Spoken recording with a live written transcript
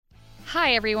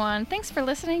Hi everyone, thanks for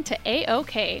listening to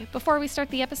A-OK. Before we start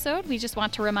the episode, we just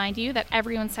want to remind you that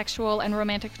everyone's sexual and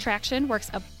romantic attraction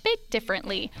works a bit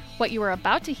differently. What you are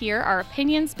about to hear are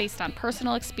opinions based on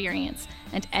personal experience,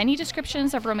 and any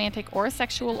descriptions of romantic or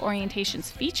sexual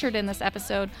orientations featured in this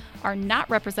episode are not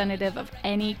representative of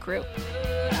any group.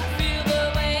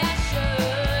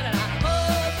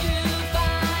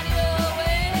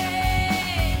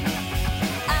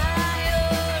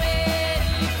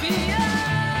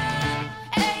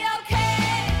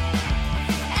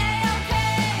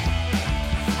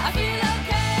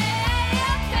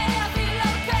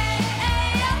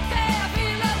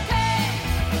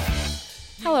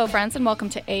 Hello, friends, and welcome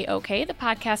to A-OK, the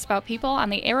podcast about people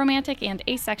on the aromantic and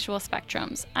asexual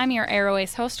spectrums. I'm your Aro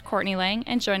Ace host, Courtney Lang,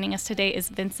 and joining us today is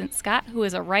Vincent Scott, who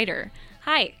is a writer.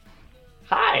 Hi.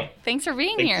 Hi. Thanks for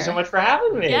being here. Thank you so much for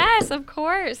having me. Yes, of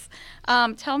course.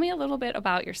 Tell me a little bit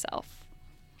about yourself.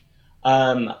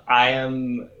 I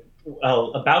am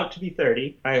about to be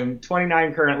 30. I am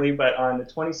 29 currently, but on the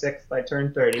 26th, I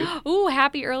turn 30. Ooh,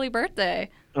 happy early birthday.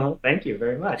 Oh, thank you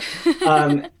very much.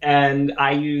 And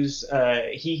I use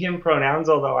he, him pronouns,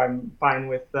 although I'm fine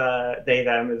with they,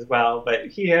 them as well. But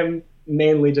he, him,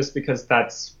 mainly just because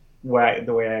that's the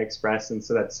way I express, and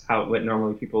so that's what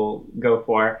normally people go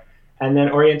for. And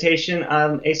then orientation,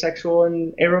 asexual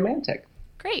and aromantic.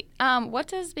 Great. What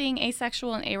does being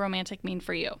asexual and aromantic mean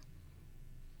for you?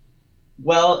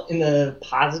 Well, in the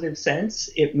positive sense,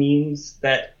 it means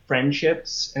that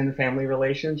friendships and family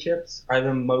relationships are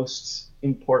the most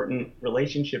important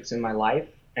relationships in my life,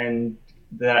 and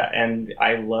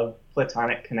I love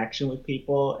platonic connection with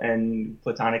people and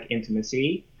platonic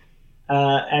intimacy,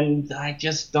 and I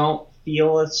just don't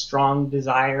feel a strong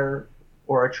desire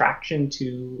or attraction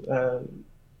to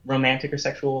romantic or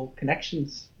sexual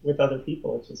connections with other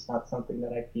people. It's just not something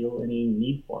that I feel any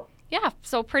need for. Yeah,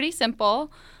 so pretty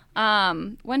simple.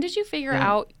 When did you figure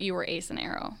out you were ace and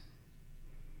aro?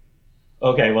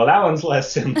 Okay, well, that one's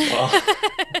less simple.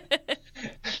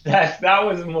 That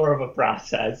was more of a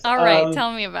process. All right,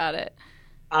 tell me about it.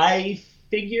 I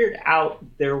figured out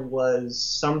there was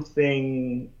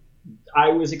something, I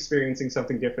was experiencing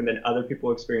something different than other people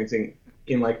were experiencing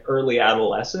in like early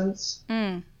adolescence,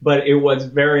 but it was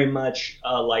very much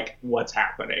like what's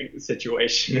happening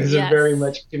situation. It was a very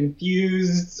much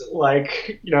confused,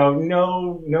 like,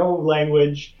 no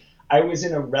language. I was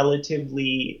in a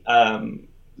relatively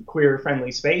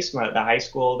queer-friendly space. The high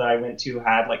school that I went to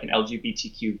had like an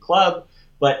LGBTQ club,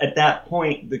 but at that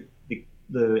point the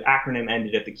acronym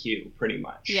ended at the Q, pretty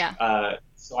much. Yeah.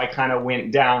 So I kind of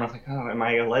went down. I was like, oh, am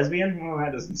I a lesbian? Oh,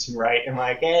 that doesn't seem right. Am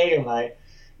I gay? Am I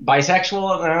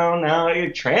bisexual? No. Are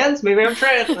you trans? Maybe I'm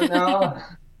trans. No.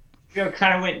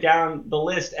 Kind of went down the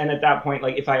list, and at that point,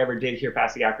 like, if I ever did hear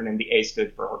past the acronym, the A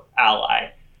stood for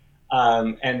ally.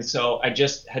 And so I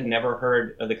just had never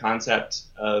heard of the concept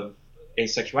of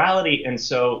asexuality, and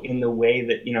so in the way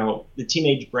that, the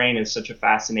teenage brain is such a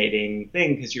fascinating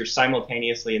thing, because you're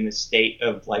simultaneously in this state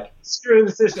of like, screw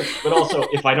the system, but also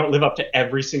if I don't live up to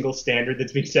every single standard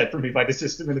that's being set for me by the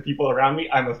system and the people around me,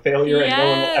 I'm a failure. Yes. And no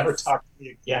one will ever talk to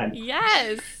me again.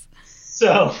 Yes.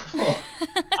 So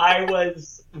I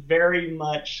was very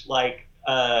much like,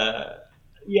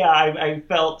 I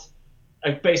felt, I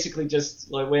basically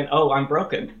just went, oh, I'm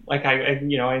broken. Like, I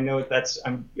know that's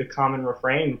a common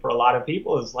refrain for a lot of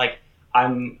people is like,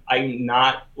 I'm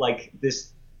not like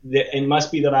this. It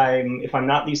must be that if I'm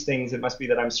not these things, it must be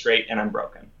that I'm straight and I'm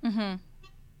broken. Mm-hmm.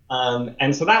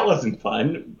 And so that wasn't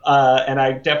fun. And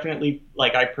I definitely,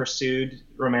 I pursued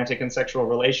romantic and sexual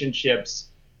relationships.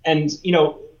 And,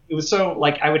 it was so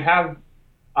like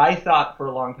I thought for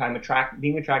a long time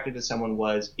being attracted to someone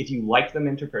was if you liked them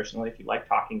interpersonally, if you liked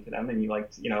talking to them and you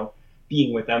liked,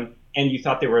 being with them, and you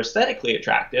thought they were aesthetically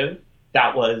attractive,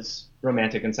 that was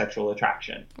romantic and sexual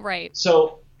attraction. Right.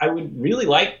 So I would really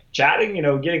like chatting,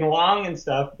 getting along and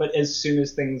stuff, but as soon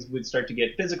as things would start to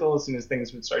get physical, as soon as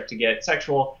things would start to get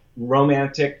sexual,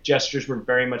 romantic gestures were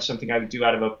very much something I would do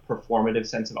out of a performative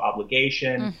sense of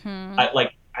obligation. Mm-hmm.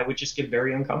 I would just get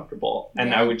very uncomfortable,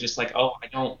 and I would just like, oh, I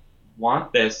don't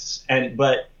want this,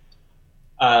 but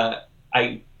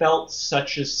I felt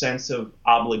such a sense of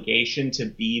obligation to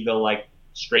be the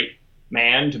straight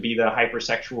man, to be the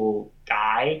hypersexual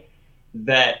guy,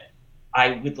 that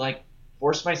I would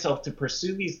force myself to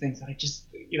pursue these things that I just,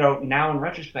 now in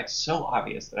retrospect, so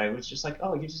obvious that I was just like,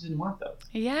 oh, you just didn't want those.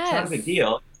 Yes. It's not a big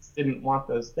deal. You just didn't want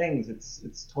those things.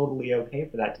 It's totally okay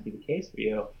for that to be the case for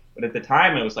you. But at the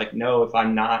time, I was like, no, if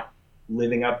I'm not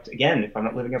living up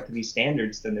to these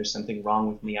standards, then there's something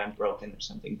wrong with me. I'm broken. There's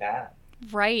something bad.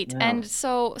 Right. Yeah. And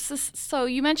so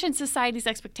you mentioned society's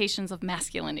expectations of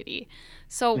masculinity.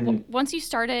 So once you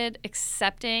started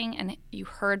accepting and you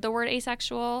heard the word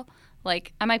asexual,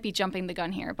 like I might be jumping the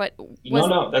gun here, but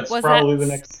No, that's was probably that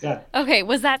the next step. okay,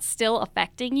 was that still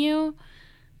affecting you?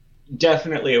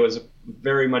 Definitely, it was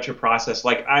very much a process.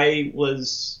 Like I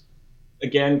was,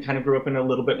 again, kind of grew up in a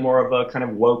little bit more of a kind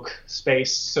of woke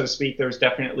space, so to speak. There was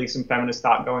definitely some feminist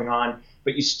thought going on,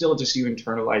 but you still just, you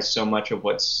internalize so much of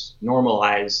what's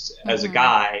normalized as a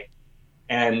guy.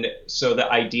 And so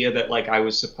the idea that like I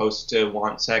was supposed to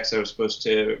want sex, I was supposed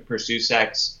to pursue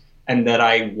sex, and that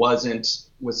I wasn't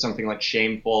was something like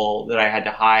shameful, that I had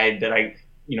to hide, that I,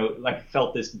 like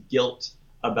felt this guilt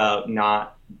about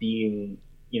not being,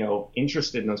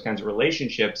 interested in those kinds of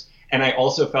relationships. And I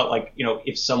also felt like,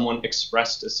 if someone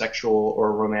expressed a sexual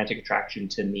or romantic attraction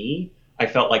to me, I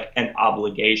felt like an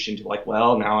obligation to like,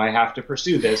 well, now I have to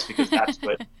pursue this because that's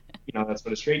what, that's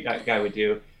what a straight guy would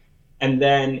do. And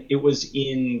then it was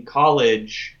in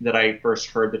college that I first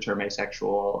heard the term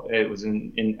asexual. It was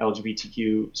in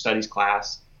LGBTQ studies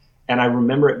class. And I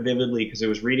remember it vividly because I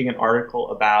was reading an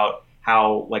article about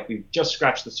how like we've just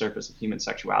scratched the surface of human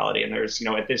sexuality. And there's,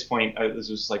 at this point, this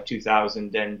was like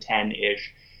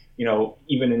 2010-ish,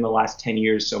 even in the last 10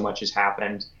 years, so much has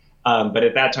happened. But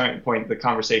at that point, the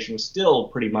conversation was still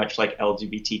pretty much like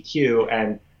LGBTQ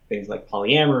and things like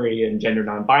polyamory and gender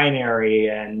non-binary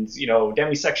and,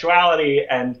 demisexuality.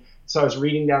 And so I was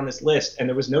reading down this list and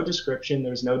there was no description.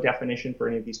 There was no definition for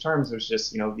any of these terms. There's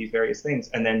just, these various things.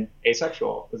 And then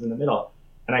asexual was in the middle.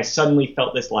 And I suddenly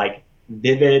felt this like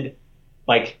vivid,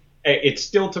 like it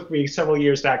still took me several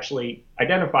years to actually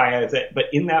identify as it. But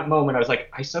in that moment, I was like,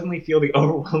 I suddenly feel the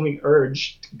overwhelming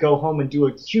urge to go home and do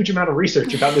a huge amount of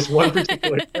research about this one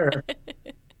particular term.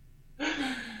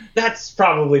 That's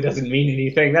probably doesn't mean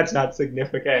anything. That's not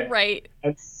significant. Right.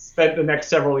 And spent the next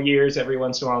several years, every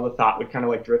once in a while, the thought would kind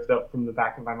of like drift up from the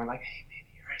back of my mind, like, hey, maybe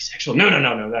you're asexual. No,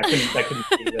 that couldn't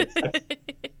be this.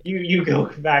 You go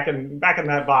back in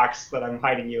that box that I'm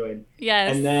hiding you in.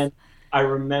 Yes. And then I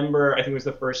remember, I think it was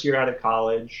the first year out of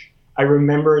college, I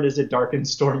remember it as a dark and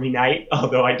stormy night,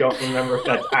 although I don't remember if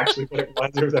that's actually what it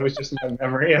was or if that was just my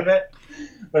memory of it.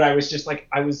 But I was just like,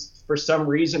 for some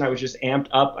reason, I was just amped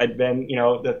up. I'd been,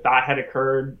 the thought had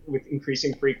occurred with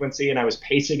increasing frequency, and I was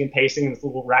pacing in this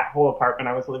little rat hole apartment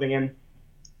I was living in.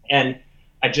 And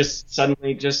I just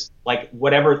suddenly just like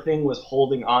whatever thing was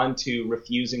holding on to,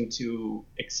 refusing to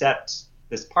accept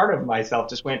this part of myself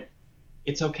just went,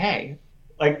 it's okay.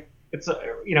 Like, it's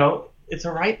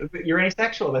all right. You're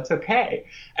asexual. That's okay.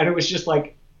 And it was just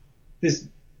like this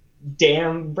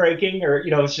dam breaking, or,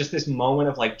 it's just this moment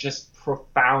of like just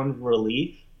profound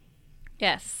relief.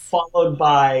 Yes. Followed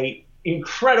by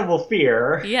incredible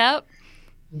fear. Yep.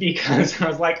 Because I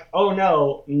was like, oh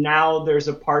no, now there's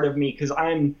a part of me, because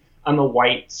I'm a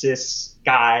white cis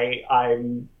guy.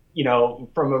 I'm,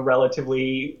 from a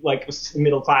relatively like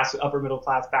upper middle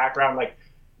class background. Like,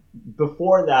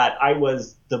 before that, I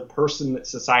was the person that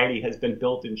society has been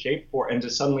built and shaped for, and to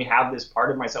suddenly have this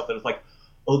part of myself that is like,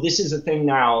 oh, this is a thing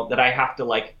now that I have to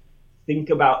like think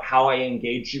about how I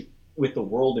engage with the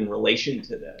world in relation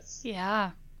to this.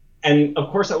 Yeah. And of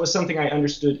course, that was something I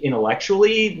understood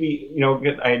intellectually.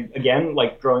 I again,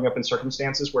 like growing up in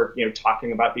circumstances where,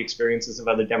 talking about the experiences of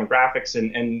other demographics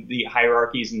and the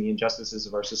hierarchies and the injustices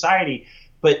of our society.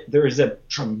 But there is a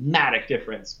dramatic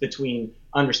difference between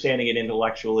understanding it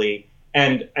intellectually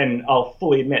and I'll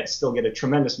fully admit, still get a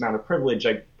tremendous amount of privilege.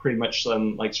 I pretty much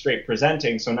like straight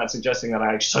presenting. So I'm not suggesting that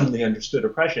I suddenly understood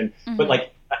oppression, but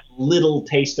like that little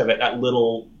taste of it, that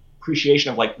little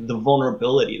appreciation of like the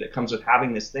vulnerability that comes with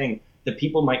having this thing that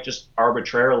people might just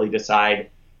arbitrarily decide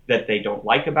that they don't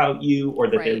like about you or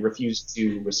that they refuse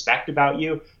to respect about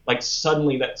you. Like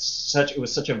suddenly it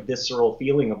was such a visceral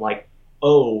feeling of like,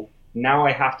 oh, now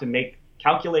I have to make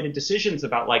calculated decisions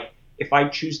about like, if I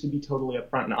choose to be totally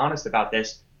upfront and honest about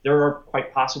this, there are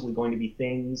quite possibly going to be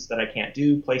things that I can't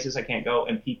do, places I can't go,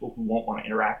 and people who won't want to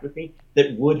interact with me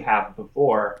that would have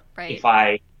before if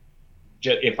I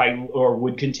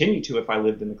would continue to if I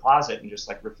lived in the closet and just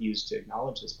like refused to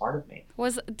acknowledge this part of me.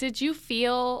 Did you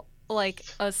feel like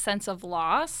a sense of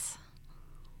loss?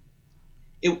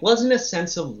 It wasn't a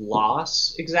sense of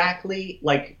loss exactly.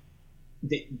 Like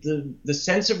the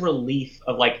sense of relief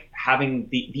of like having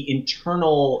the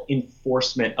internal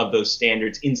enforcement of those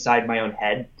standards inside my own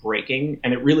head breaking.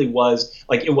 And it really was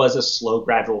like, it was a slow,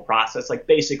 gradual process. Like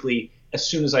basically, as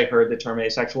soon as I heard the term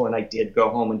asexual and I did go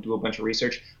home and do a bunch of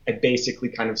research, I basically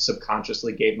kind of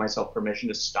subconsciously gave myself permission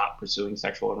to stop pursuing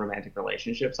sexual and romantic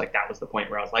relationships. Like that was the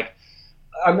point where I was like,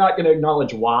 I'm not going to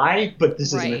acknowledge why, but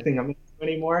this isn't a thing I'm going to do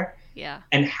anymore. Yeah.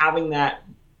 And having that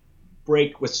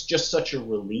break was just such a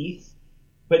relief.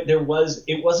 But it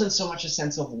wasn't so much a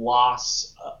sense of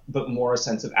loss, but more a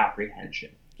sense of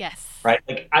apprehension. Yes. Right?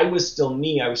 Like, I was still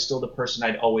me. I was still the person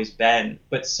I'd always been.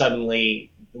 But suddenly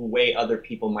the way other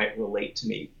people might relate to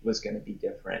me was going to be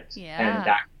different. Yeah. And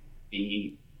that could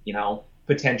be,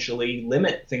 potentially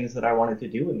limit things that I wanted to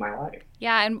do in my life.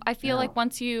 Yeah. And I feel like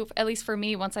at least for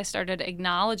me, once I started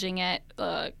acknowledging it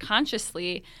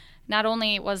consciously, not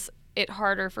only was it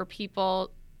harder for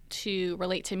people to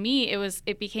relate to me,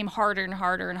 it became harder and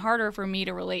harder and harder for me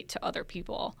to relate to other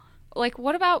people. Like,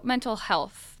 what about mental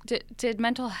health? Did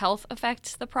mental health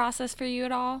affect the process for you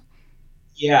at all?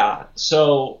 Yeah.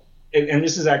 So, and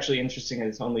this is actually interesting.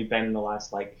 It's only been in the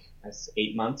last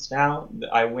 8 months now.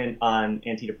 I went on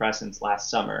antidepressants last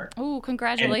summer. Oh,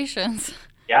 congratulations. And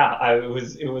yeah, it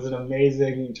was an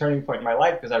amazing turning point in my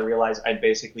life because I realized I'd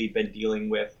basically been dealing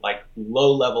with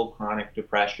low-level chronic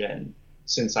depression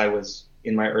since I was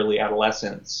in my early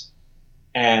adolescence.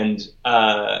 And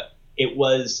there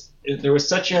was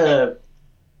such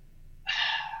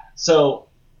so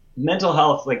mental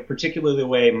health, particularly the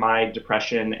way my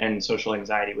depression and social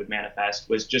anxiety would manifest,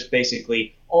 was just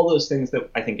basically all those things that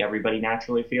I think everybody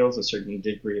naturally feels, a certain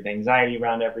degree of anxiety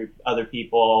around other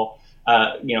people,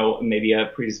 maybe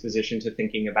a predisposition to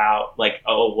thinking about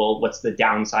oh, well, what's the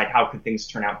downside? How could things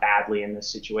turn out badly in this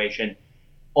situation?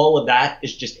 All of that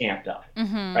is just amped up,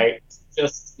 right? It's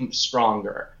just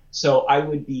stronger. So I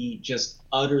would be just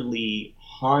utterly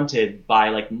haunted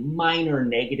by minor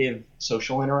negative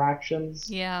social interactions.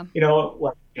 Yeah.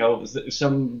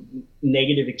 Some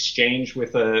negative exchange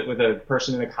with a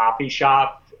person in a coffee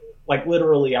shop.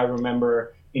 Literally, I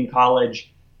remember in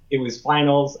college, it was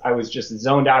finals. I was just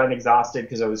zoned out and exhausted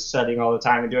because I was studying all the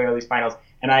time and doing all these finals.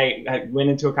 And I went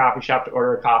into a coffee shop to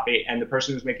order a coffee, and the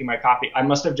person who was making my coffee, I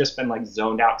must have just been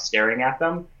zoned out staring at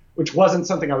them, which wasn't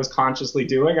something I was consciously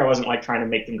doing. I wasn't trying to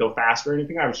make them go faster or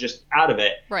anything. I was just out of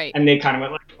it. Right. And they kind of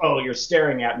went oh, you're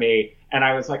staring at me. And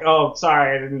I was oh,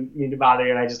 sorry, I didn't mean to bother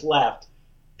you. And I just left.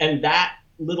 And that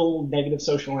little negative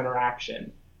social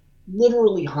interaction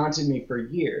literally haunted me for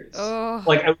years. Oh.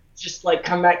 I would just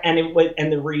come back, and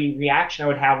the reaction I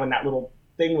would have when that little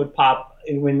thing would pop,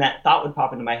 and when that thought would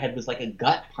pop into my head was like a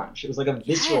gut punch. It was like a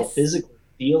visceral, physical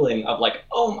feeling of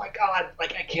oh my God,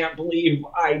 I can't believe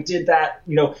I did that,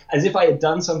 as if I had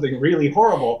done something really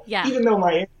horrible. Yeah. Even though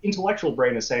my intellectual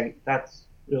brain is saying that's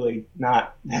really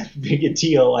not that big a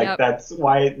deal. That's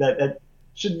why that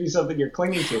shouldn't be something you're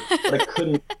clinging to, but I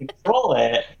couldn't control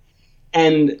it.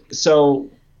 And so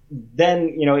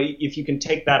then, if you can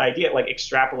take that idea,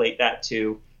 extrapolate that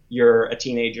to you're a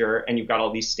teenager and you've got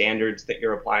all these standards that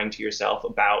you're applying to yourself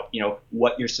about,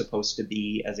 what you're supposed to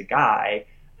be as a guy,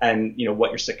 and,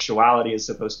 what your sexuality is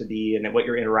supposed to be, and what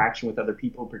your interaction with other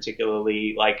people,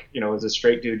 particularly as a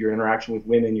straight dude, your interaction with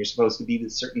women, you're supposed to be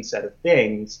this certain set of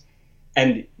things.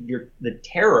 And the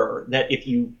terror that if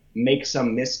you make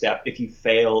some misstep, if you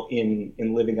fail in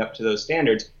living up to those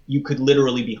standards, you could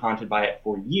literally be haunted by it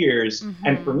for years. Mm-hmm.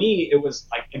 And for me, it was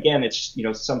again, it's,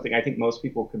 something I think most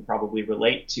people can probably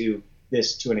relate to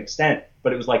this to an extent,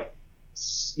 but it was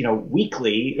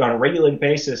weekly on a regular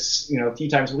basis, a few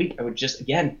times a week, I would just,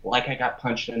 again, I got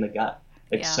punched in the gut,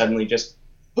 suddenly just,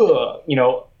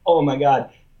 oh my God,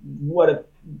 what a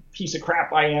piece of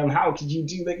crap I am. How could you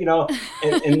do that?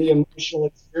 And the emotional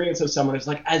experience of someone is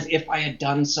as if I had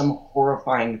done some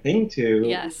horrifying thing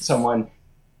to someone,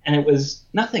 and it was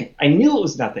nothing. I knew it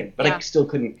was nothing, but I still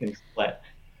couldn't control it.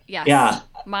 Yes. Yeah.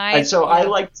 I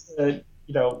like to,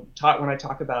 when I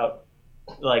talk about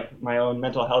my own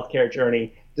mental health care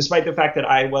journey, despite the fact that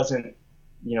I wasn't,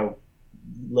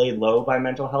 laid low by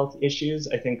mental health issues.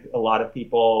 I think a lot of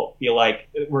people feel like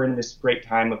we're in this great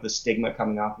time of the stigma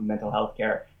coming off of mental health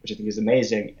care, which I think is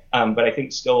amazing. But I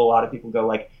think still a lot of people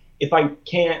go if I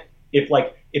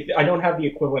don't have the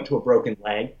equivalent to a broken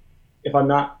leg, if I'm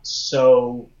not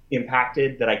so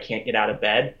impacted that I can't get out of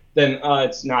bed, then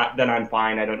then I'm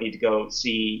fine. I don't need to go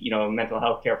see, a mental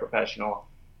health care professional.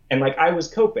 And I was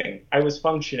coping, I was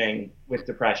functioning with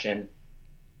depression.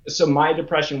 So my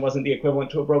depression wasn't the equivalent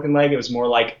to a broken leg. It was more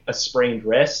like a sprained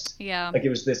wrist. Yeah. It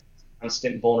was this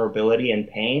constant vulnerability and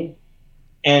pain.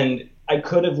 And I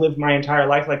could have lived my entire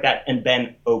life like that and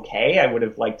been okay. I would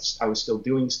have I was still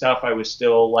doing stuff. I was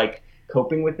still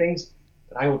coping with things.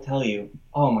 But I will tell you,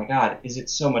 oh my God, is it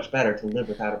so much better to live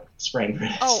without a sprained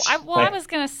wrist? Oh, I was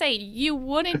going to say, you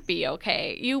wouldn't be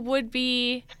okay. You would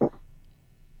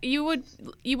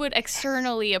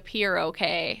externally appear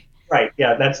okay. Right.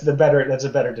 Yeah, that's a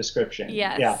better description.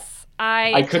 Yes. Yeah.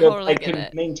 I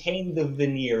could maintain the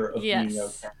veneer of being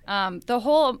okay. The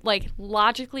whole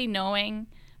logically knowing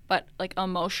but like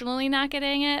emotionally not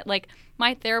getting it. Like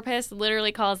my therapist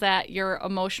literally calls that your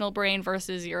emotional brain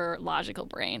versus your logical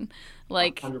brain.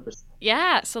 Like 100%.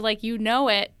 yeah, so like you know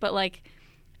it, but like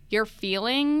your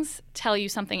feelings tell you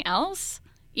something else,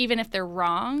 even if they're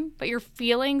wrong, but your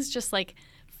feelings just like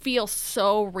feel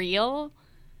so real.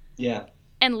 Yeah.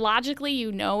 And logically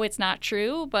you know it's not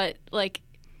true, but like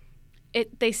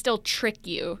they still trick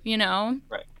you, you know?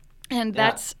 Right. And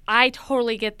Yeah. I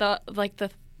totally get the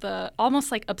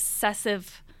almost like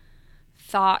obsessive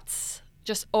thoughts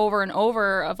just over and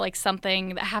over of like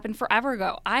something that happened forever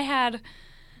ago. I had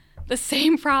the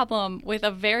same problem with a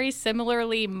very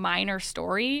similarly minor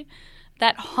story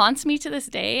that haunts me to this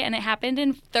day, and it happened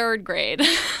in 3rd grade.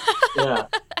 Yeah.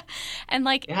 And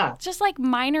like Yeah. just like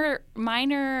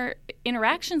minor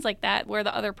interactions like that where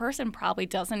the other person probably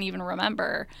doesn't even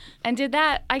remember. And did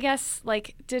that, I guess,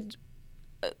 like did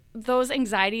those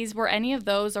anxieties, were any of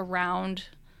those around,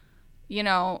 you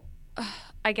know,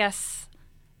 I guess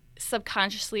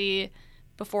subconsciously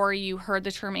before you heard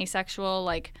the term asexual?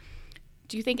 Like,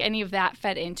 do you think any of that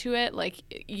fed into it? Like,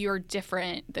 you're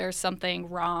different, there's something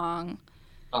wrong?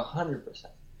 100%.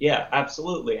 Yeah,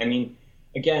 absolutely. I mean,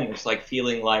 again, it's like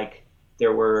feeling like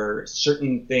there were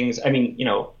certain things. I mean,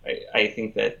 I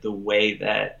think that the way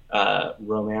that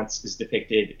romance is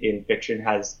depicted in fiction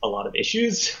has a lot of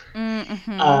issues.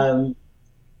 Mm-hmm.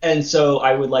 And so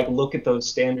I would like look at those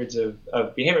standards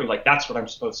of behavior, like that's what I'm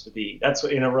supposed to be. That's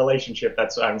what in a relationship,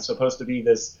 that's what I'm supposed to be,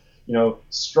 this,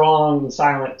 strong,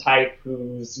 silent type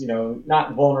who's,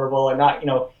 not vulnerable and not,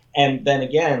 and then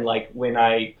again, like when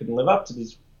I couldn't live up to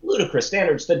these ludicrous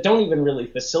standards that don't even really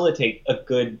facilitate a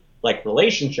good like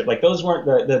relationship, like those weren't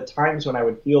the times when I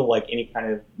would feel like any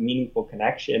kind of meaningful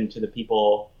connection to the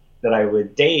people that I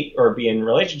would date or be in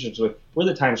relationships with, were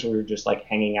the times when we were just like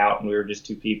hanging out and we were just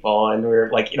two people and we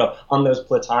were like, on those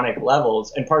platonic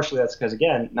levels. And partially that's because,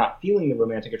 again, not feeling the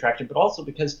romantic attraction, but also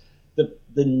because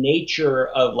the nature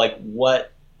of like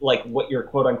what you're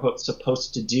quote unquote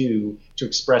supposed to do to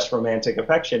express romantic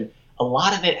affection, a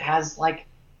lot of it has like,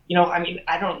 I mean,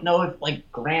 I don't know if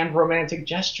like grand romantic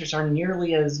gestures are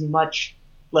nearly as much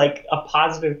like a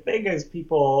positive thing as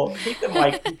people treat them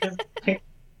like, because like,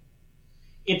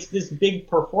 it's this big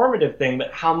performative thing,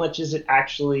 but how much is it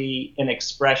actually an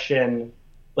expression?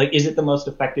 Like, is it the most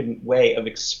effective way of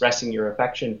expressing your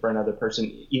affection for another person?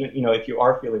 Even, if you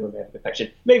are feeling romantic affection,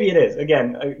 maybe it is.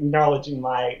 Again, acknowledging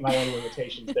my own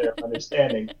limitations there of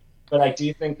understanding. But I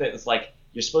do think that it's like,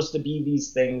 you're supposed to be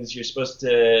these things. You're supposed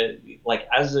to, like,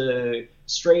 as a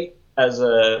straight, as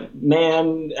a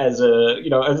man, as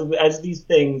these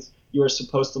things, you are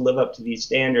supposed to live up to these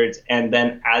standards, and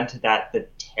then add to that the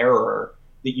terror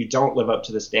that you don't live up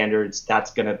to the standards.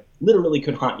 That's gonna literally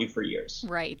could haunt you for years.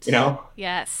 Right.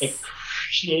 Yes.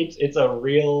 It's a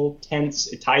real tense.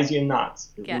 It ties you in knots.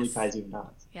 It yes. really ties you in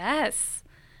knots. Yes.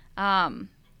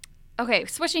 Okay.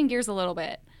 Switching gears a little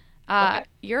bit. Okay.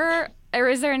 Or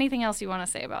is there anything else you want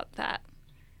to say about that?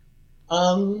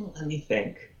 Let me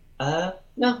think.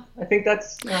 No, I think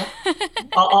that's.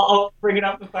 I'll bring it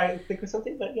up if I think of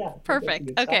something. But yeah.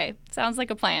 Perfect. Okay, sounds like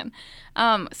a plan.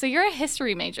 So you're a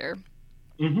history major,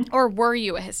 or were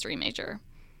you a history major?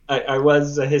 I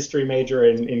was a history major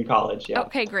in college. Yeah.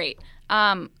 Okay, great.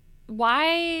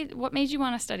 What made you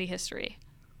want to study history?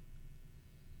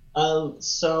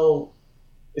 So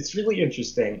it's really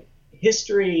interesting.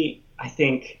 History, I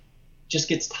think, just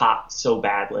gets taught so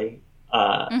badly.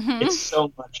 It's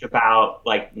so much about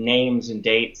like names and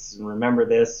dates and remember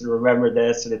this,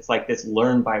 and it's like this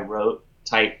learn by rote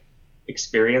type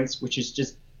experience, which is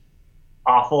just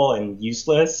awful and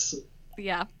useless.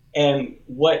 Yeah. And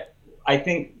what I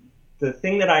think the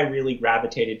thing that I really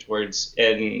gravitated towards,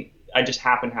 and I just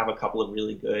happen to have a couple of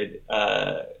really good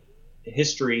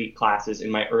history classes in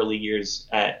my early years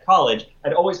at college.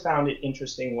 I'd always found it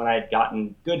interesting when I'd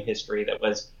gotten good history that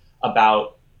was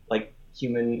about like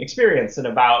human experience and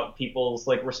about people's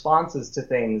like responses to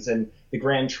things and the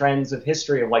grand trends of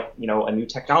history of like, a new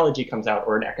technology comes out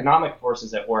or an economic force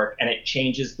is at work and it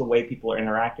changes the way people are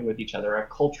interacting with each other, a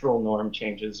cultural norm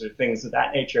changes or things of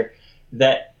that nature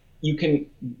that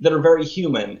are very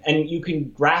human, and you can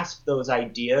grasp those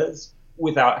ideas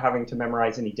without having to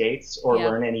memorize any dates or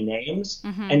learn any names.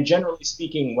 And generally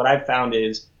speaking, what I've found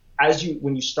is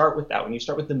when you start with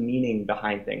the meaning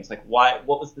behind things, like what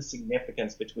was the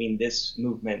significance between this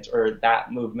movement or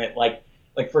that movement? Like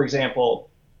for example,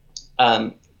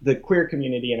 the queer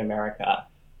community in America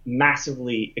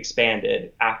massively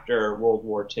expanded after World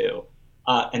War II.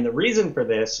 And the reason for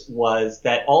this was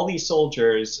that all these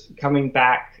soldiers coming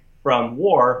back from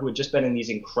war who had just been in these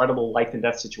incredible life and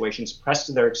death situations pressed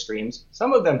to their extremes.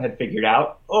 Some of them had figured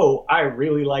out, oh, I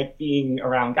really like being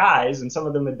around guys. And some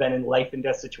of them had been in life and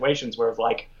death situations where it's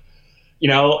like,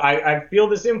 I feel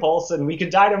this impulse and we could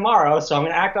die tomorrow, so I'm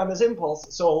going to act on this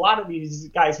impulse. So a lot of these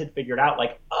guys had figured out,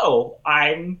 like, oh,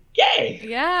 I'm gay.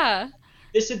 Yeah.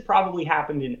 This had probably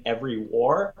happened in every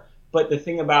war. But the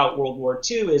thing about World War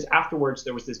II is afterwards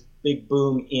there was this big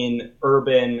boom in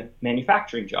urban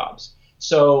manufacturing jobs.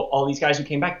 So all these guys who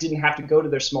came back didn't have to go to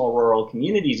their small rural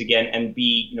communities again and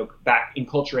be, back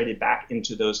enculturated back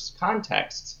into those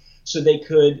contexts. So they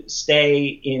could stay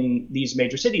in these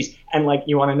major cities. And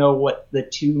you want to know what the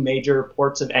two major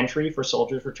ports of entry for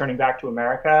soldiers returning back to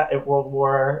America at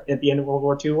the end of World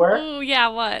War II were? Oh, yeah,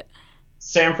 what?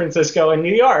 San Francisco and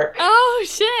New York. Oh,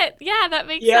 shit. Yeah, that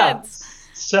makes sense.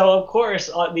 So, of course,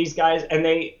 these guys, and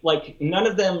they, none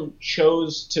of them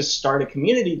chose to start a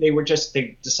community.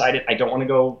 They decided, I don't want to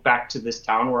go back to this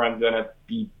town where I'm going to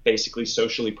be basically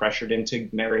socially pressured into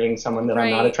marrying someone that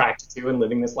I'm not attracted to and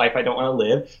living this life I don't want to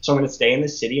live. So I'm going to stay in the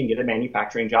city and get a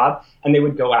manufacturing job. And they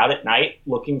would go out at night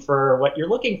looking for what you're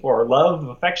looking for, love,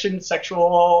 affection,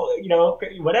 sexual,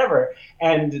 whatever.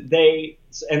 And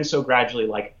so gradually,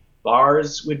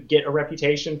 bars would get a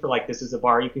reputation for, this is a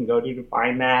bar you can go to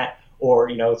find that.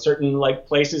 Or, certain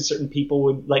places, certain people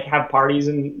would have parties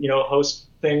and, host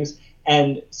things.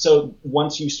 And so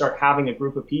once you start having a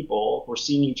group of people who are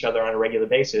seeing each other on a regular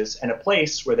basis and a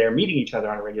place where they're meeting each other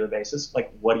on a regular basis,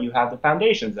 what do you have the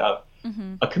foundations of?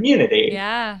 Mm-hmm. A community.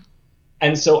 Yeah.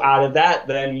 And so out of that,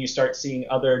 then you start seeing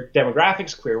other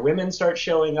demographics, queer women start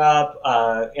showing up.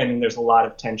 And there's a lot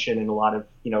of tension and a lot of,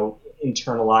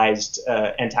 internalized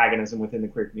antagonism within the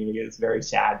queer community. It's very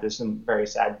sad. There's some very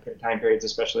sad time periods,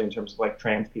 especially in terms of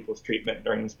trans people's treatment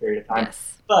during this period of time.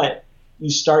 Yes. But you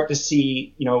start to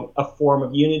see, a form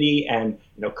of unity, and,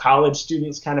 college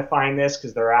students kind of find this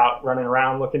because they're out running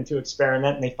around looking to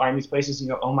experiment, and they find these places and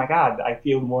go, oh my God, I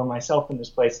feel more myself in this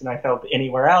place than I felt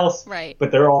anywhere else. Right. But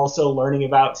they're also learning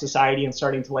about society and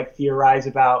starting to theorize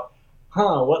about,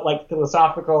 what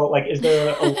philosophical, is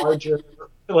there a larger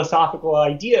philosophical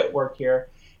idea at work here?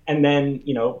 And then,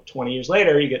 20 years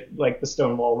later, you get the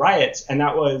Stonewall riots. And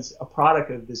that was a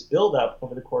product of this buildup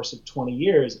over the course of 20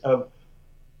 years of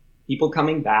people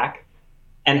coming back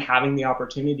and having the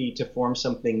opportunity to form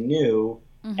something new.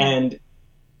 Mm-hmm. And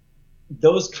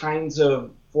those kinds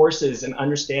of forces and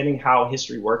understanding how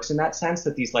history works in that sense,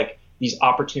 that these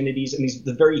opportunities and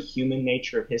the very human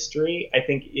nature of history, I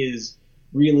think is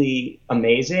really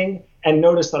amazing. And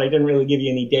notice that I didn't really give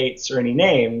you any dates or any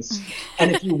names.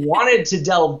 And if you wanted to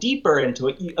delve deeper into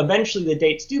it, eventually the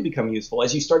dates do become useful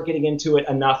as you start getting into it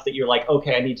enough that you're like,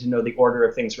 okay, I need to know the order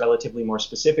of things relatively more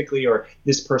specifically, or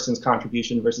this person's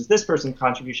contribution versus this person's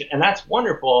contribution. And that's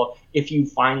wonderful if you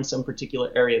find some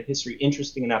particular area of history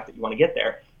interesting enough that you want to get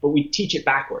there. But we teach it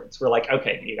backwards. We're like,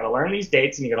 okay, you got to learn these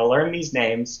dates and you got to learn these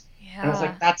names. Yeah. And I was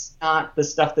like, that's not the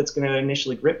stuff that's going to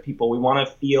initially grip people. We want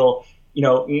to feel,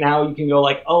 now you can go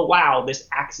oh, wow, this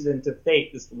accident of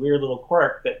fate, this weird little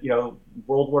quirk that,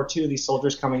 World War II, these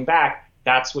soldiers coming back,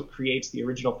 that's what creates the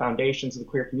original foundations of the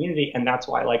queer community. And that's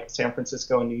why San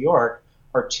Francisco and New York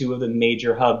are two of the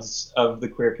major hubs of the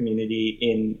queer community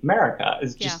in America.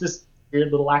 It's just this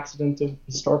weird little accident of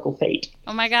historical fate.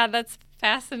 Oh my God, that's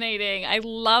fascinating. I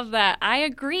love that. I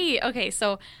agree. Okay,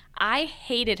 so I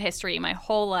hated history my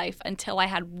whole life until I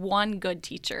had one good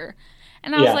teacher.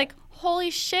 And I was like,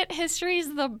 holy shit, history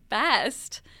is the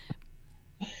best.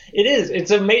 It is.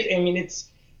 It's amazing. I mean, it's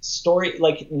story,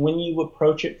 when you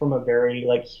approach it from a very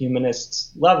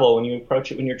humanist level, when you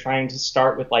approach it, when you're trying to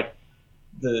start with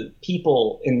the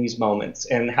people in these moments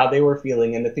and how they were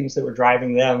feeling and the things that were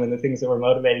driving them and the things that were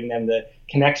motivating them, the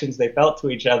connections they felt to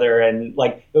each other, and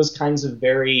those kinds of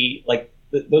very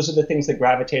those are the things that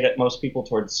gravitate at most people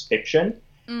towards fiction.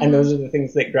 Mm-hmm. And those are the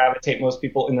things that gravitate most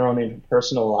people in their own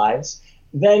interpersonal lives.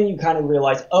 Then you kind of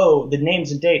realize, oh, the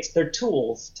names and dates, they're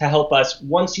tools to help us.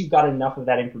 Once you've got enough of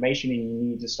that information and you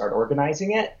need to start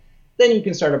organizing it, then you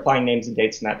can start applying names and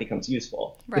dates and that becomes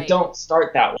useful. Right. But don't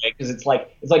start that way, because it's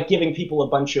like giving people a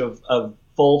bunch of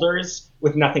folders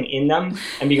with nothing in them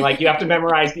and being like, you have to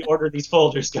memorize the order these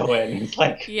folders go in.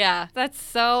 It's yeah, that's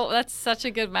such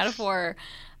a good metaphor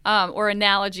or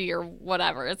analogy or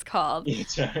whatever it's called.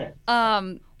 That's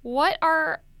right.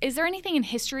 Is there anything in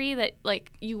history that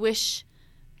you wish,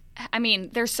 I mean,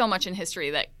 there's so much in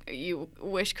history that you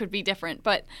wish could be different,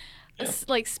 but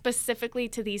specifically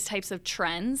to these types of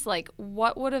trends,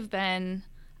 what would have been,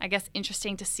 I guess,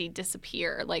 interesting to see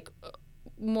disappear,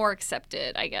 more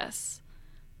accepted, I guess?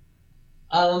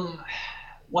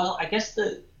 Well, I guess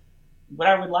what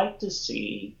I would like to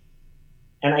see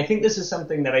and I think this is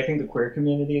something that I think the queer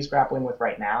community is grappling with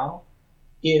right now,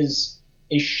 is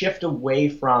a shift away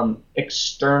from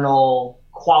external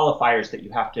qualifiers that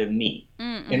you have to meet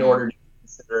in order to be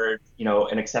considered,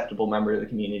 an acceptable member of the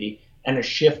community, and a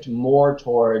shift more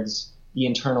towards the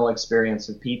internal experience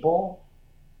of people,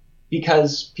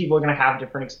 because people are going to have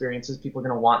different experiences, people are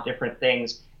going to want different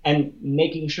things, and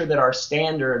making sure that our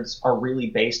standards are really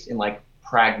based in like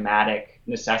pragmatic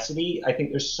necessity. I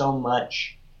think there's so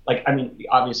much, the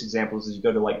obvious examples is you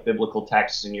go to like biblical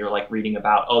texts and you're like reading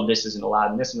about, oh, this isn't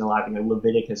allowed and this isn't allowed.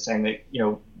 Leviticus saying that,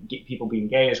 people being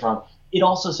gay is wrong. It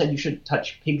also said you should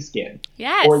touch pigskin.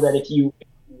 Yes. Or that if you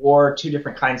wore two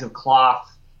different kinds of cloth,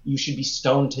 you should be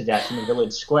stoned to death in the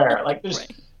village square. Like there's,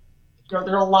 right.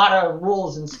 There are a lot of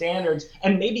rules and standards,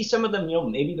 and maybe some of them,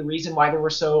 maybe the reason why they were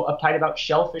so uptight about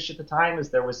shellfish at the time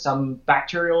is there was some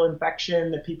bacterial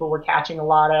infection that people were catching a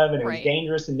lot of, and it was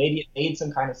dangerous, and maybe it made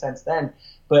some kind of sense then.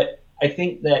 But I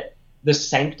think that the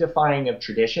sanctifying of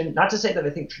tradition, not to say that I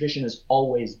think tradition is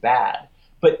always bad,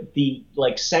 but the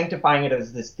sanctifying it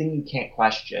as this thing you can't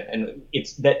question, and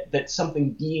it's that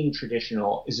something being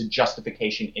traditional is a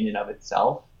justification in and of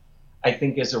itself, I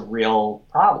think is a real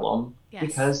problem. Yes.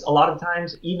 Because a lot of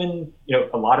times, even,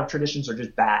 a lot of traditions are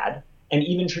just bad. And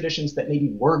even traditions that maybe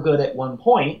were good at one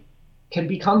point can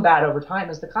become bad over time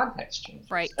as the context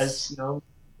changes. Right. As, the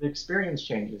experience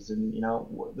changes and,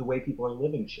 the way people are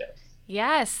living shifts.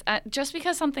 Yes. Just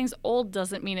because something's old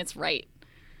doesn't mean it's right.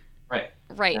 Right.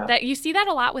 Right. Yeah. That you see that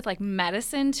a lot with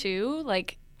medicine too,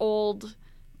 old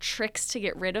tricks to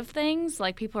get rid of things.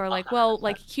 People are like, well,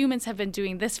 humans have been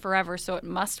doing this forever, so it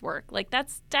must work.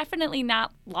 That's definitely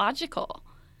not logical.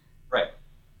 Right.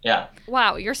 Yeah.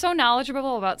 Wow, you're so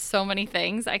knowledgeable about so many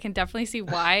things. I can definitely see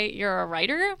why you're a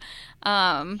writer.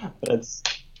 That's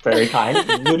very kind.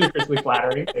 Ludicrously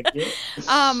flattering. Thank you.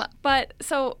 But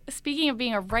so speaking of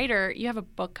being a writer, you have a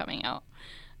book coming out.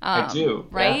 I do.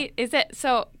 Right? Yeah. Is it?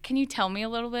 So can you tell me a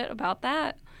little bit about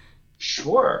that?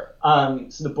 Sure.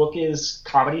 So the book is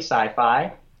comedy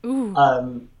sci-fi. Ooh.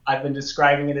 I've been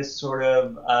describing it as sort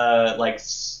of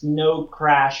Snow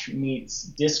Crash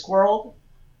meets Discworld.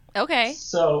 Okay.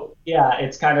 So yeah,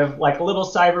 it's kind of like a little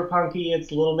cyberpunky.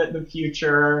 It's a little bit in the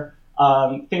future.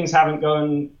 Things haven't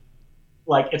gone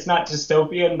it's not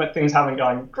dystopian, but things haven't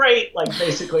gone great.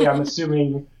 Basically, I'm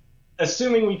assuming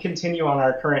we continue on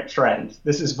our current trend.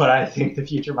 This is what I think the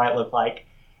future might look like,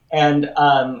 and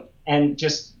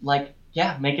just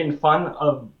making fun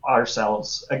of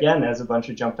ourselves again as a bunch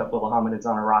of jumped up little hominids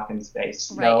on a rock in space.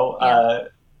 Right.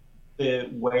 The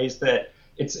ways that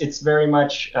it's very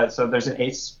much so there's an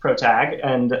ace protag,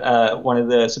 and one of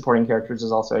the supporting characters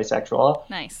is also asexual.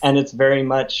 Nice. And it's very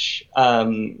much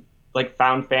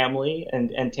found family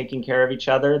and taking care of each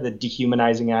other, the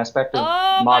dehumanizing aspect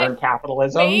of modern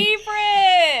capitalism.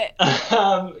 Favorite.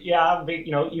 Yeah,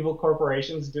 evil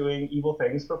corporations doing evil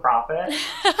things for profit.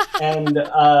 And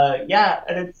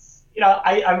and it's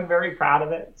I'm very proud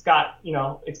of it. It's got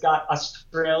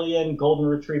Australian golden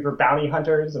retriever bounty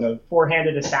hunters and a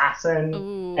four-handed assassin.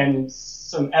 Ooh. And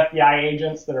some FBI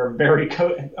agents that are very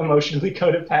emotionally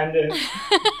codependent.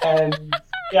 And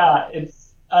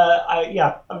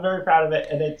I'm very proud of it.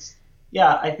 And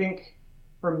I think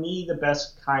for me, the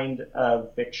best kind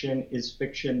of fiction is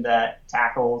fiction that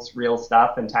tackles real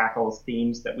stuff and tackles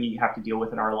themes that we have to deal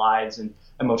with in our lives and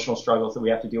emotional struggles that we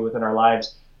have to deal with in our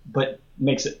lives, but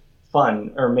makes it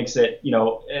fun or makes it,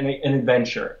 an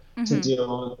adventure to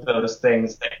deal with those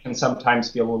things that can sometimes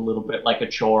feel a little bit like a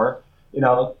chore.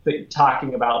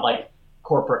 Talking about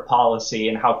corporate policy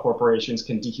and how corporations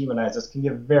can dehumanize us can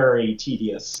get very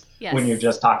tedious. Yes. When you're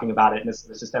just talking about it in a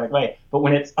sort of systemic way. But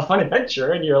when it's a fun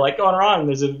adventure and you're going around,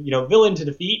 there's a villain to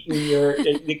defeat, and you're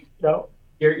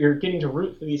getting to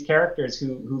root for these characters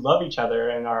who love each other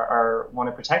and are want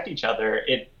to protect each other.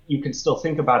 You can still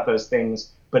think about those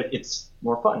things, but it's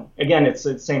more fun. Again, it's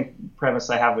the same premise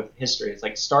I have with history.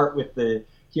 It's start with the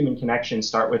human connection,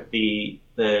 start with the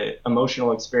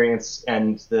emotional experience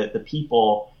and the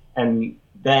people, and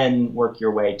then work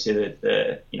your way to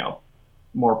the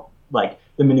more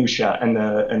the minutia and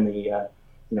the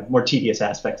more tedious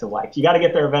aspects of life. You got to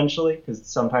get there eventually because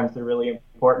sometimes they're really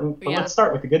important. But let's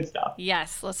start with the good stuff.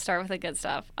 Yes, let's start with the good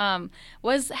stuff.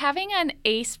 Was having an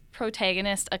ace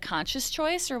protagonist a conscious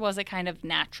choice, or was it kind of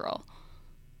natural?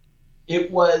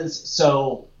 It was.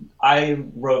 So I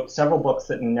wrote several books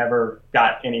that never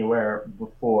got anywhere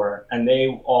before, and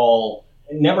they all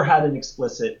never had an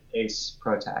explicit ace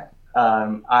protag.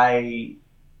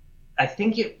 I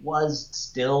think it was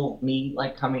still me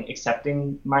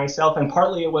accepting myself, and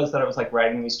partly it was that I was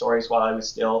writing these stories while I was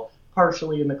still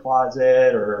partially in the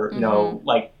closet, or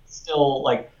still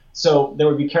So there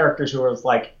would be characters who was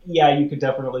like, yeah, you could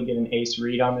definitely get an ace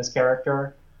read on this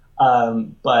character,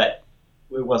 but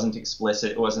it wasn't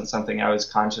explicit. It wasn't something I was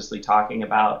consciously talking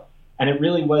about. And it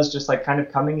really was just like kind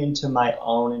of coming into my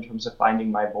own in terms of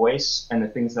finding my voice and the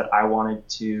things that I wanted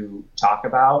to talk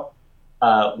about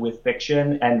with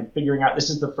fiction, and figuring out this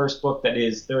is the first book that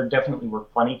is, there definitely were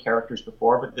funny characters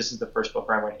before, but this is the first book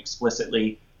where I went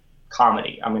explicitly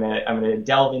comedy. I'm gonna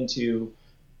delve into,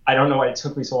 I don't know why it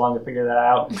took me so long to figure that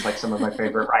out, because like some of my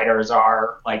favorite writers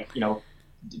are like,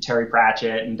 Terry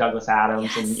Pratchett and Douglas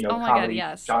Adams, and comedy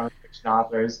genre fiction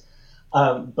authors.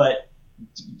 But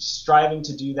striving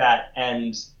to do that,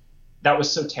 and that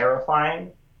was so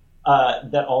terrifying,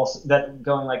 that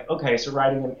going like, okay, so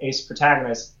writing an ace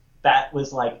protagonist, that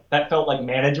felt like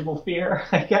manageable fear,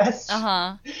 I guess.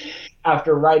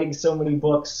 After writing so many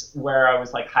books where I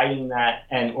was like hiding that,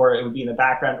 or it would be in the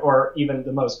background, or even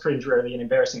the most cringeworthy and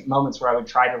embarrassing moments where I would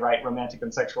try to write romantic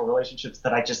and sexual relationships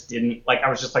that I just didn't, like I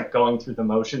was just like going through the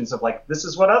motions of like, this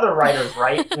is what other writers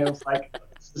write, and it was like,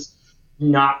 this is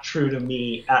not true to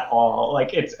me at all.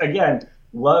 Like, it's, again,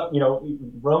 love,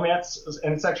 romance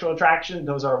and sexual attraction,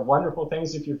 those are wonderful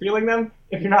things if you're feeling them.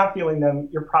 If you're not feeling them,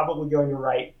 you're probably going to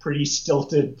write pretty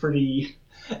stilted, pretty,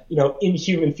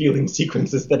 inhuman feeling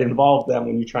sequences that involve them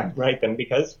when you try and write them,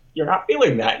 because you're not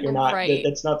feeling that. You're not,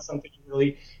 that's not something you're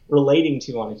really relating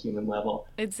to on a human level.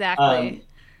 Exactly.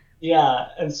 Yeah.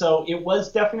 And so it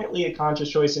was definitely a conscious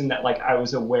choice in that, like, I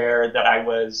was aware that I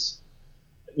was,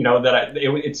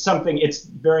 it's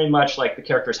very much like the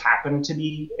characters happen to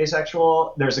be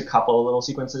asexual. There's a couple of little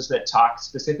sequences that talk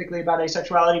specifically about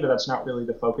asexuality, but that's not really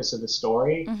the focus of the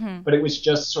story. But it was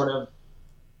just sort of,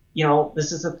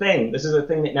 this is a thing. This is a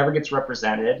thing that never gets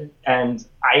represented, and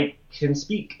I can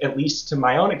speak at least to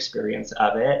my own experience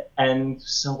of it. And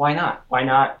so why not? Why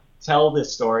not tell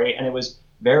this story? And it was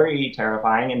very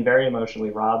terrifying and very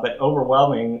emotionally raw, but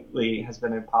overwhelmingly has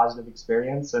been a positive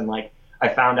experience. And like, I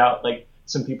found out like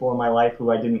some people in my life who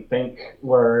I didn't think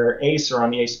were ace or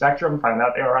on the ace spectrum, found out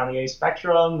they were on the ace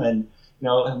spectrum, and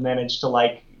have managed to,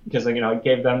 like, because I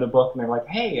gave them the book and they're like,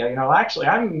 hey, actually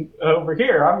I'm over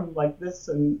here, I'm like this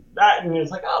and that, and it's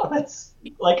like, oh, that's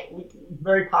like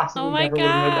very possibly. Oh my never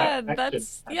God, made that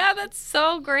that's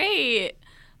so great.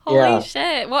 Holy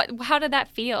shit! How did that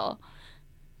feel?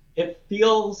 It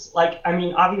feels like,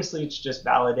 obviously it's just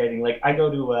validating. Like, I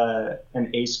go to an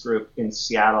ACE group in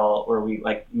Seattle where we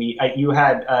like meet. You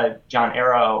had John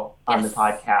Arrow on the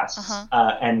podcast,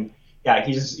 and yeah,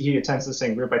 he attends the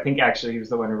same group. I think actually he was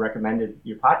the one who recommended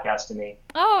your podcast to me.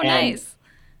 Oh, nice.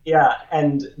 Yeah,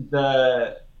 and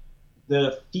the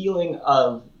feeling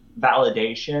of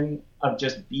validation of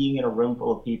just being in a room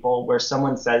full of people where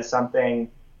someone says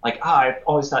something like, I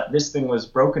always thought this thing was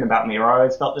broken about me, or I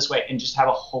always felt this way, and just have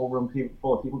a whole room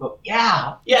full of people go,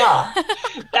 yeah,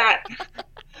 that,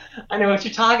 I know what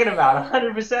you're talking about,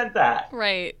 100% that.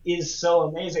 Right. Is so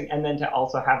amazing. And then to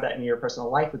also have that in your personal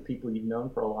life with people you've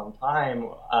known for a long time,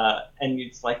 and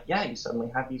it's like, yeah, you suddenly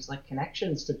have these like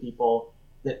connections to people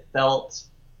that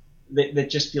that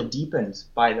just feel deepened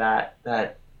by that,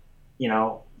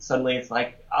 suddenly it's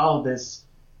like, oh, this.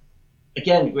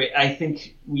 Again, I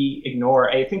think we ignore.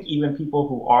 I think even people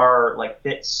who are like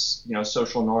fits,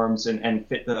 social norms and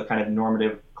fit the kind of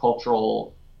normative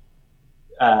cultural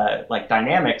like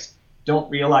dynamics, don't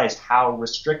realize how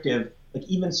restrictive, like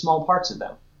even small parts of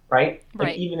them, right?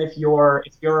 Like even if you're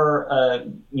a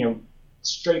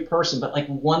straight person, but like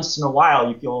once in a while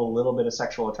you feel a little bit of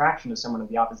sexual attraction to someone of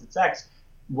the opposite sex.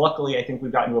 Luckily, I think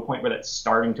we've gotten to a point where that's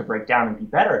starting to break down and be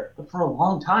better. But for a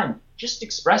long time, just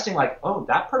expressing like, oh,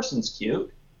 that person's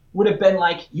cute, would have been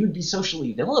like, you'd be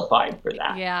socially vilified for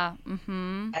that. Yeah.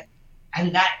 Mm-hmm.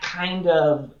 And that kind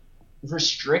of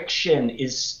restriction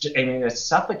is, it's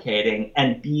suffocating.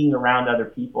 And being around other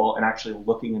people and actually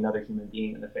looking another human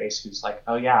being in the face who's like,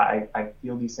 oh yeah, I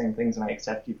feel these same things and I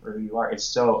accept you for who you are. It's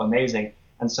so amazing.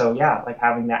 And so, yeah, like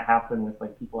having that happen with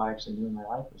like people I actually knew in my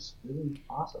life was really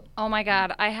awesome. Oh my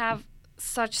God. I have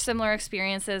such similar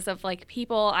experiences of like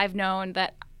people I've known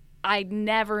that I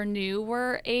never knew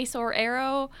were ace or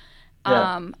arrow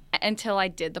until I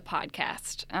did the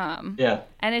podcast.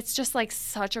 And it's just like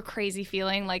such a crazy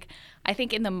feeling. Like, I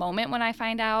think in the moment when I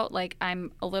find out, like,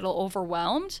 I'm a little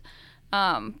overwhelmed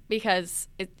because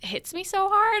it hits me so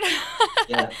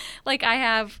hard. Like, I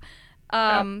have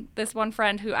this one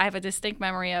friend who I have a distinct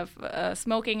memory of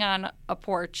smoking on a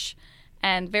porch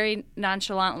and very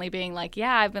nonchalantly being like,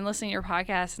 yeah, I've been listening to your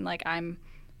podcast and like I'm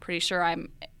pretty sure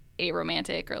I'm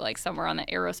aromantic or like somewhere on the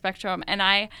arrow spectrum. And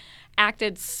I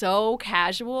acted so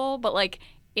casual, but like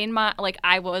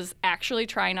I was actually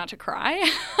trying not to cry.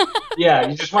 Yeah,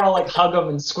 you just want to like hug them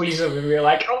and squeeze them and be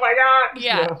like, oh my God.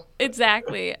 Yeah, You know?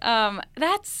 exactly.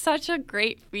 That's such a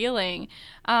great feeling.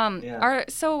 Yeah.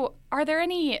 Are there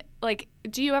any, like,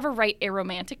 do you ever write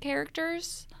aromantic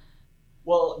characters?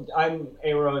 Well, I'm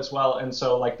aro as well, and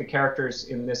so like the characters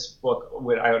in this book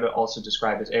I would also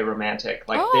describe as aromantic.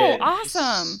 Like Oh,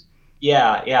 awesome.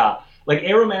 yeah, yeah. Like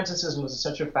aromanticism was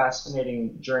such a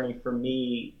fascinating journey for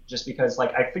me, just because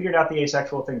like I figured out the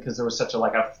asexual thing because there was such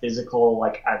a physical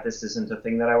like this isn't a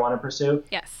thing that I want to pursue,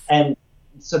 Yes. and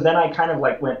so then I kind of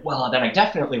like went, well, then I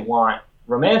definitely want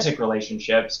romantic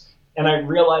relationships, and I'm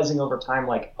realizing over time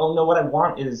like, oh no, what I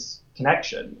want is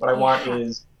connection. What I want Yeah.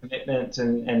 is commitment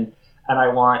and I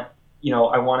want,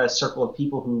 I want a circle of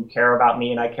people who care about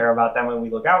me and I care about them and we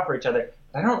look out for each other.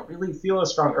 But I don't really feel a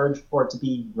strong urge for it to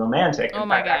be romantic. Oh In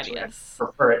my fact, God, actually, yes. I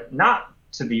prefer it not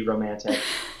to be romantic.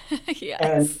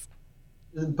 Yes.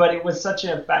 But it was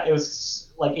it was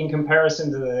like in comparison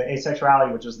to the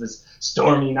asexuality, which was this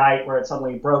stormy night where it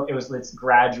suddenly broke, it was this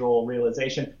gradual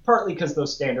realization, partly because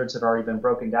those standards had already been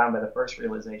broken down by the first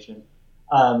realization.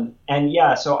 And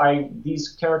yeah, so these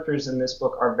characters in this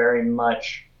book are very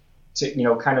much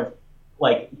kind of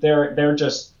like they're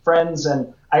just friends,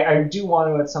 and I do want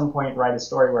to at some point write a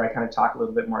story where I kind of talk a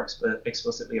little bit more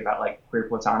explicitly about like queer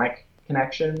platonic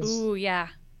connections. Ooh, yeah.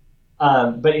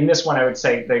 But in this one, I would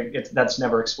say that's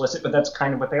never explicit, but that's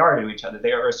kind of what they are to each other.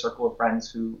 They are a circle of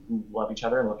friends who love each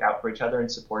other and look out for each other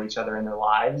and support each other in their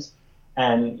lives,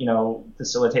 and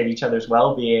facilitate each other's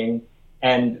well-being.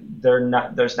 And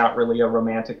there's not really a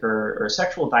romantic or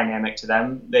sexual dynamic to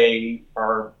them. They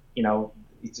are,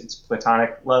 it's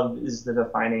platonic love is the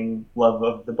defining love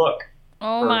of the book.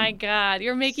 Oh my God,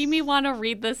 you're making me want to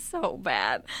read this so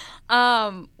bad.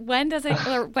 When does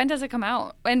it come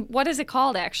out? And what is it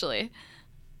called actually?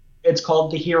 It's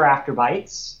called The Hereafter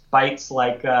Bites. Bites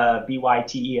like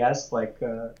BYTES, like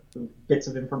bits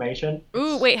of information.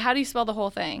 Ooh, wait, how do you spell the whole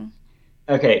thing?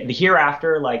 Okay, The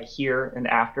Hereafter, like here and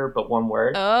after, but one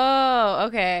word. Oh,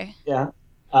 okay. Yeah.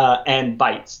 And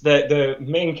Bites. The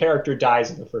main character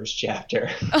dies in the first chapter.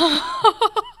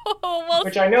 Well,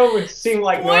 which I know would seem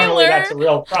like normally that's a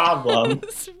real problem.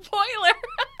 Spoiler.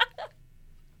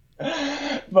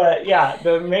 But yeah,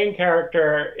 the main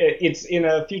character, it's in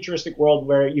a futuristic world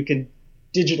where you can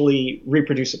digitally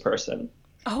reproduce a person.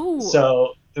 Oh.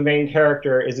 So the main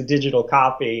character is a digital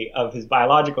copy of his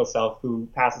biological self who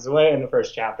passes away in the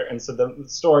first chapter. And so the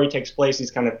story takes place,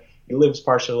 he lives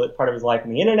part of his life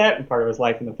in the internet and part of his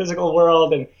life in the physical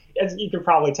world. And as you could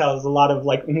probably tell, there's a lot of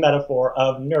like metaphor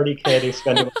of nerdy kid who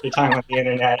spends a lot of time on the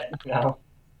internet,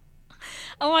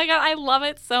 Oh my God, I love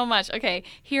it so much. Okay,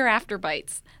 Hereafter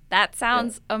Bites. That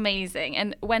sounds amazing.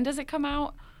 And when does it come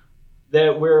out?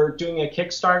 We're doing a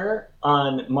Kickstarter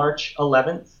on March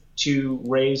 11th to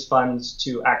raise funds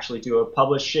to actually do a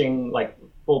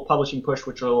full publishing push,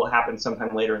 which will happen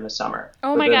sometime later in the summer.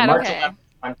 Oh my God, March okay. 11th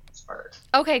on Kickstarter.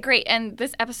 Okay, great. And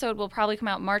this episode will probably come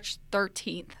out March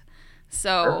 13th.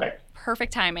 So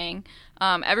perfect timing.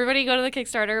 Everybody go to the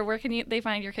Kickstarter. Where can they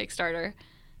find your Kickstarter?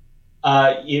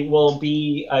 It will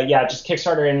be, just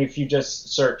Kickstarter, and if you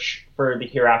just search for The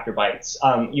Hereafter Bites.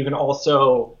 You can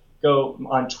also go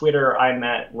on Twitter. I'm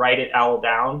at Write It Owl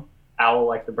Down, owl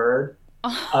like the bird.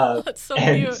 That's so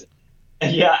cute.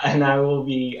 Yeah, and I will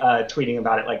be tweeting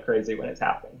about it like crazy when it's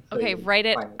happening. So okay, Write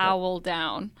It Owl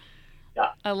Down.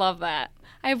 Yeah. I love that.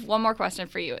 I have one more question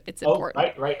for you. It's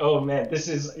important. Right. Oh, man.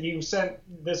 You sent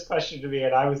this question to me,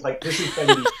 and I was like, this is going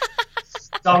to be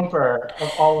stumper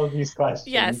of all of these questions.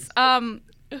 Yes.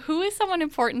 Who is someone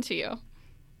important to you?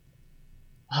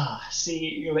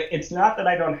 See, it's not that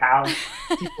I don't have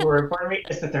people who are important to me.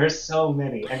 It's that there's so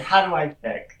many. And how do I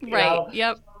pick? Right.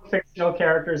 Yep. Fictional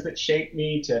characters that shape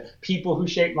me, to people who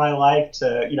shape my life,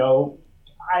 to,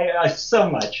 I so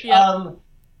much. Yep.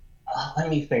 Let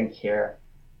me think here.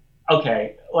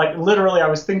 Okay, like literally, I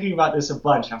was thinking about this a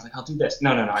bunch. I was like, I'll do this.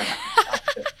 No, I'm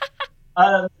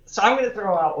not. So I'm going to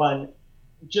throw out one.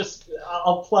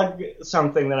 I'll plug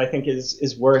something that I think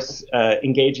is worth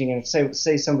engaging in.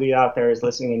 Say somebody out there is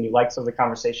listening and you like some of the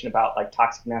conversation about like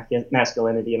toxic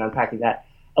masculinity and unpacking that.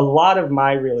 A lot of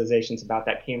my realizations about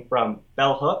that came from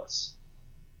Bell Hooks,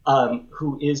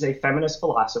 who is a feminist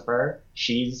philosopher.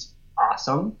 She's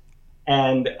awesome.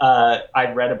 And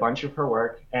I've read a bunch of her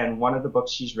work, and one of the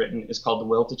books she's written is called The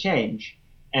Will to Change.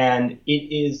 And it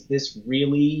is this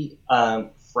really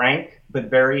frank but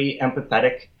very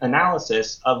empathetic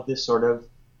analysis of this sort of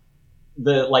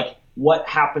what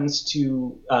happens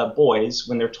to boys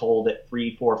when they're told at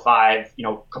 3, 4, 5,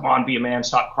 come on, be a man,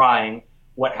 stop crying,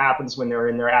 what happens when they're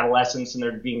in their adolescence and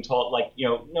they're being told, like,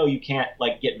 no, you can't,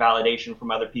 like, get validation from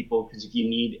other people, because if you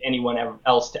need anyone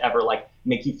else to ever, like,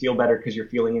 make you feel better because you're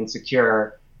feeling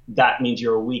insecure, that means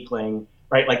you're a weakling,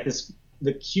 right? Like,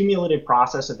 the cumulative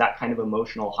process of that kind of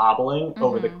emotional hobbling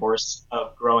over the course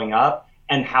of growing up,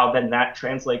 and how then that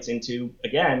translates into,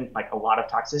 again, like, a lot of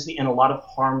toxicity and a lot of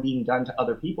harm being done to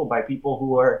other people by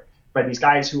these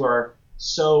guys who are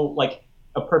so, like,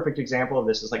 a perfect example of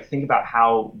this is, like, think about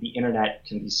how the internet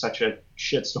can be such a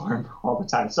shitstorm all the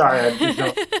time. Sorry,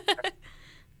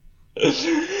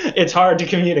 it's hard to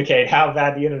communicate how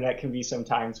bad the internet can be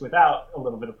sometimes without a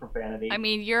little bit of profanity. I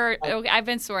mean, I've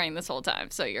been swearing this whole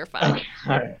time, so you're fine. Okay.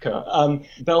 All right, cool.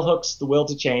 Bell Hooks, The Will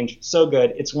to Change, so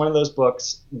good. It's one of those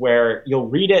books where you'll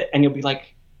read it and you'll be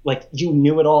like you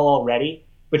knew it all already,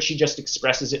 but she just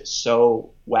expresses it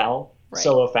so well,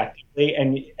 so effectively.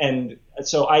 And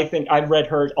so I think I've read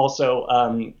her also.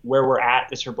 Where We're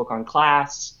At is her book on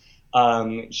class.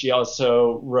 She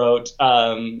also wrote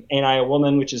Ain't I a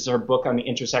Woman, which is her book on the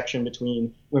intersection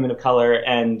between women of color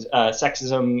and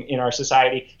sexism in our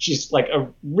society. She's, like, a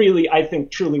really, I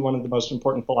think, truly one of the most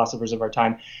important philosophers of our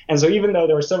time. And so even though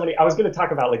there were so many, I was going to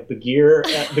talk about, like, the gear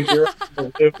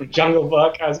the Jungle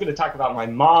Book. I was going to talk about my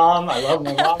mom. I love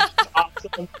my mom. She's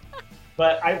awesome.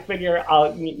 But I figure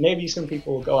maybe some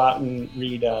people will go out and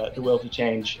read The Will to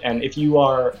Change. And if you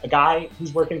are a guy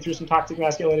who's working through some toxic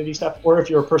masculinity stuff, or if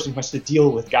you're a person who has to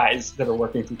deal with guys that are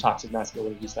working through toxic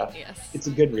masculinity stuff, it's a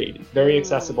good read. It's very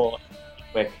accessible,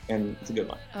 quick, and it's a good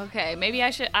one. Okay, maybe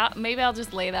I'll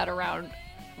just lay that around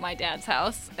my dad's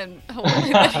house and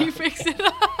hopefully that he picks it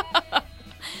up.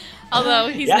 Although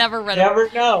he's never read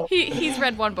know. He's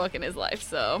read one book in his life,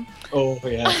 so. Oh,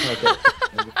 yeah. Okay.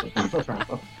 No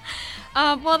problem.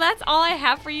 Well, that's all I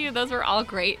have for you. Those were all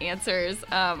great answers.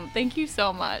 Thank you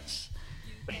so much.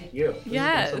 Thank you.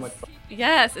 Yes. So much fun.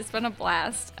 Yes, it's been a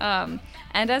blast. And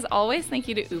as always, thank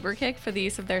you to Uberkick for the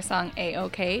use of their song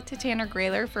A-OK, to Tanner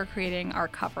Grayler for creating our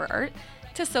cover art,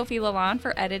 to Sophie Lalonde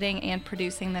for editing and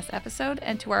producing this episode,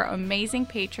 and to our amazing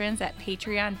patrons at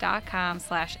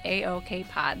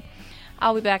patreon.com/AOKpod.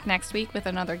 I'll be back next week with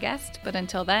another guest, but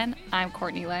until then, I'm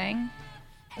Courtney Lang.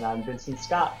 And I'm Vincent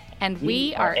Scott. And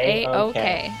we are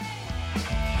A-OK.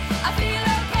 I feel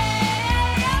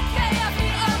okay, I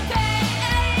feel okay,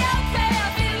 A-OK, I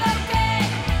feel okay.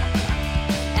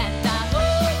 And I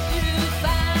hope you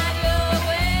find your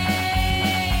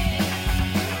way.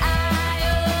 I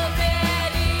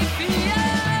already feel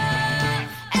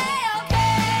A-OK, A-OK.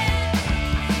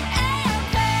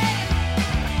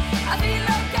 I feel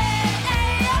okay,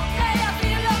 A-OK, I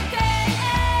feel okay,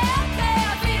 A-OK,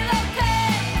 I feel okay.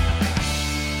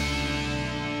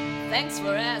 Thanks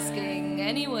for asking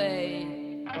anyway.